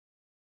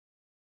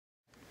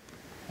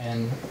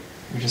And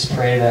we just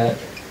pray that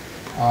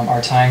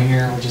our time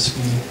here will just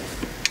be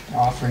an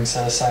offering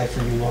set aside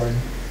for you, Lord,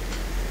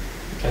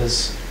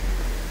 because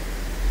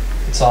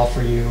it's all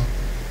for you.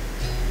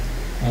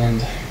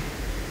 And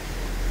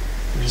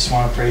we just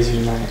want to praise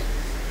you tonight.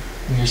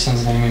 In your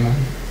Son's name, amen.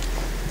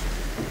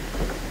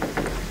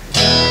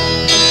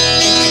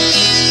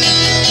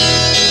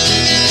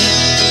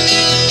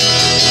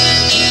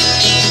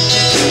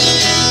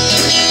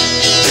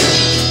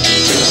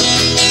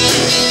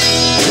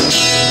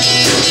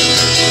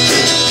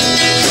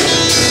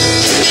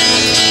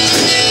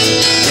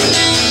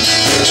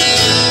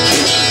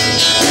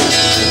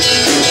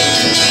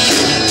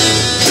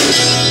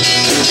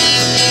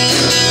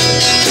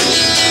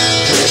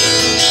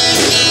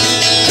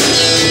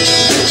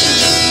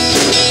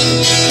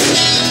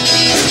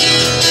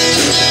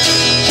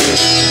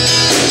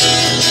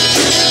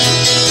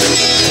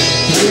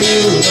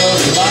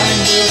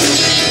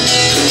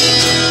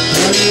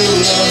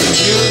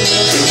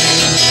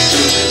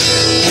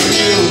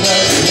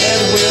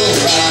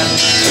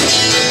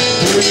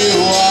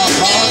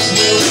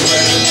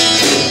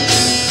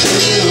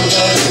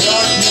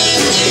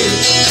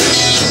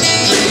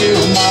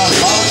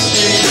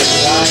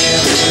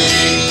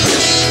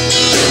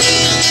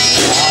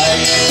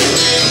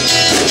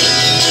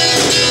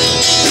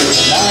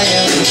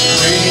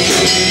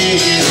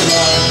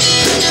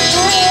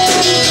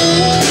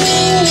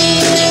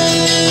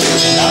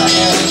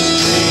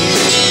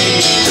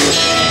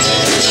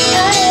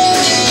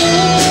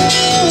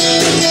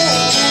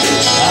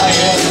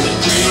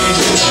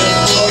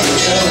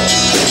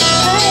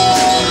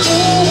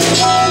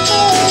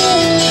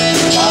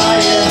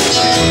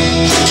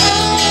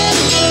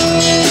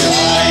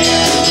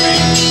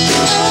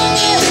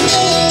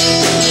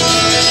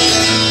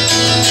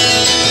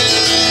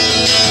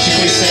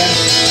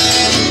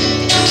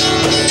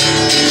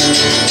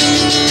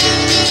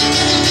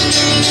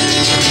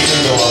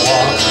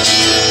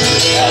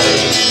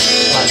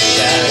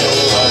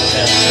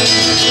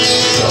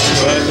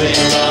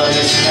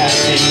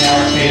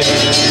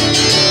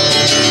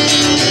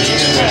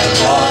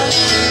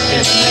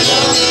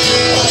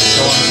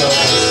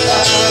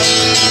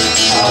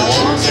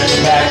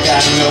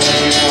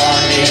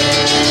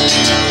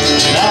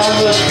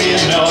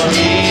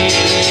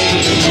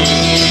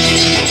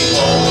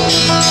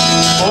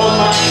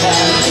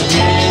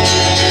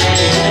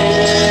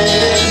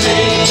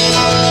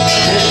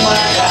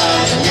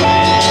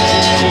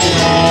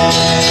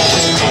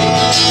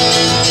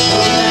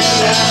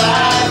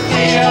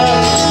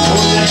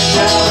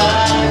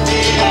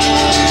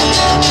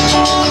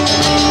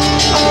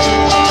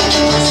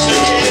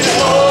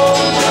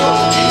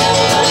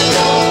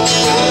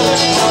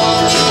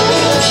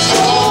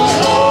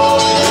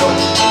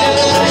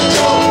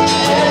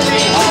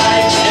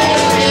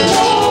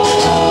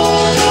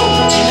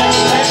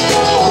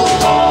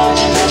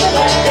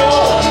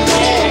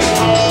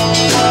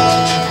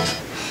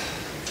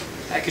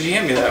 Could you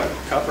hand me that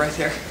cup right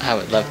there? I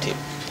would love to. Would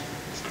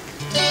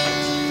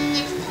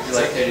you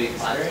like there to be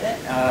platter in it?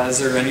 Is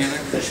there any in there?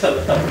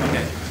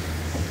 Okay.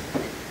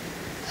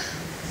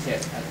 Here,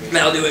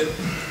 I'll do it.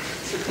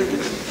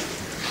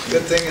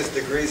 Good thing is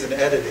degrees in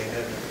editing,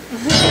 isn't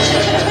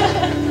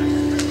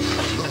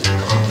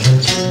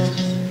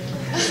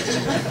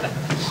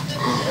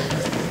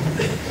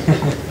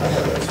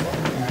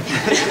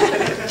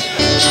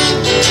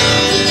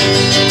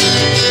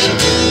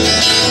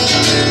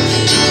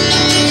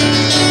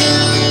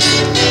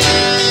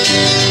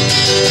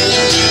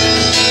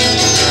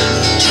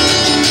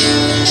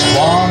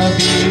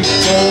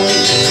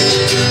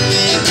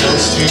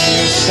close to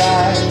your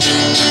side.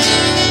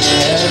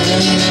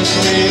 Heaven is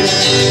real,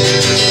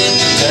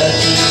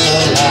 death is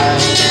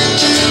alive.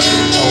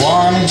 I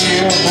want to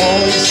hear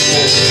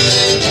voices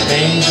of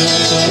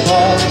angels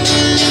above,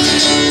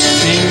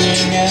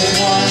 singing as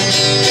one.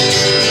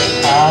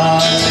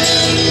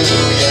 Hallelujah.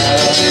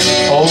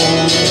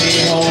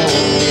 Holy,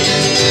 holy,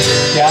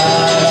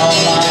 God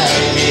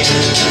Almighty,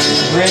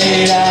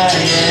 great I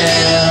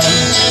am.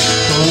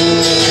 Who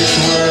is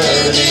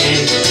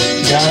worthy?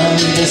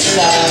 None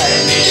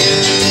beside me,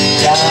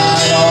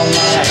 God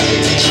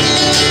Almighty,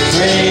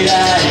 great I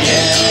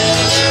am.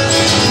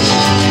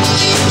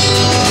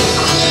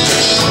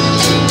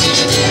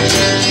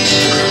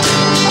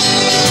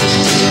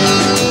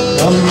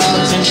 The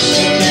mountains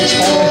shaking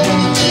for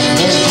him,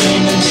 the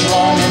demons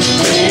run and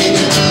flee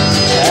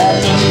at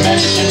the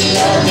mention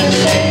of the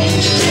name,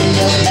 King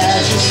of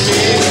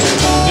Majesty.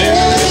 There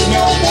is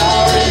no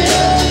power in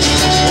hell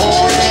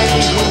or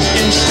any who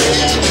can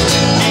stand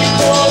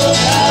before the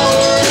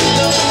power and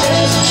the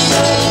presence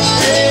of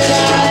great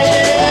I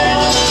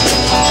am,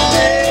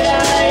 great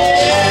I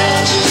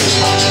am,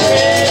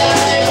 great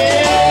I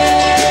am,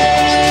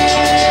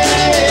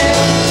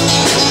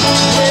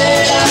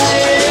 great I am, great I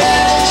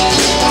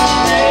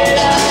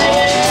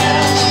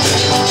am.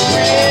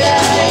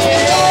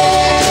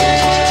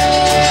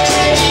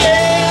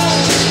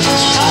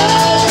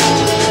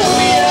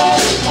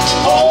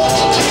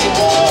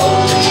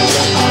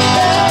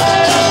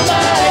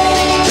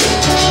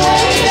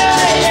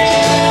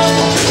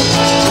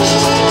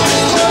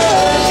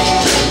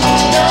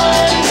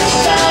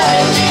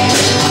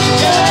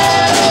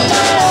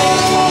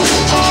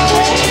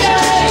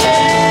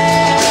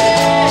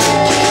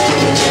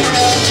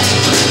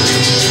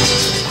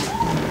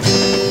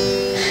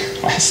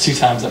 last 2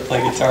 times I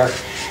played guitar.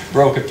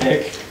 Broke a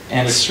pick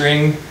and a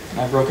string,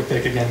 and I broke a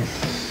pick again.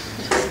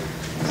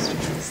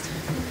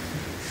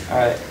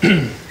 Alright,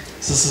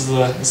 so this is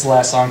the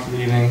last song for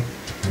the evening.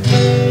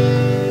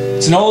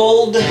 It's an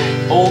old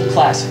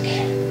classic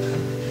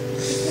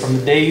from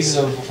the days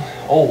of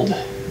old.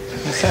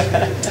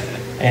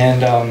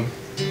 And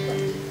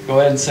go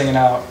ahead and sing it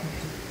out.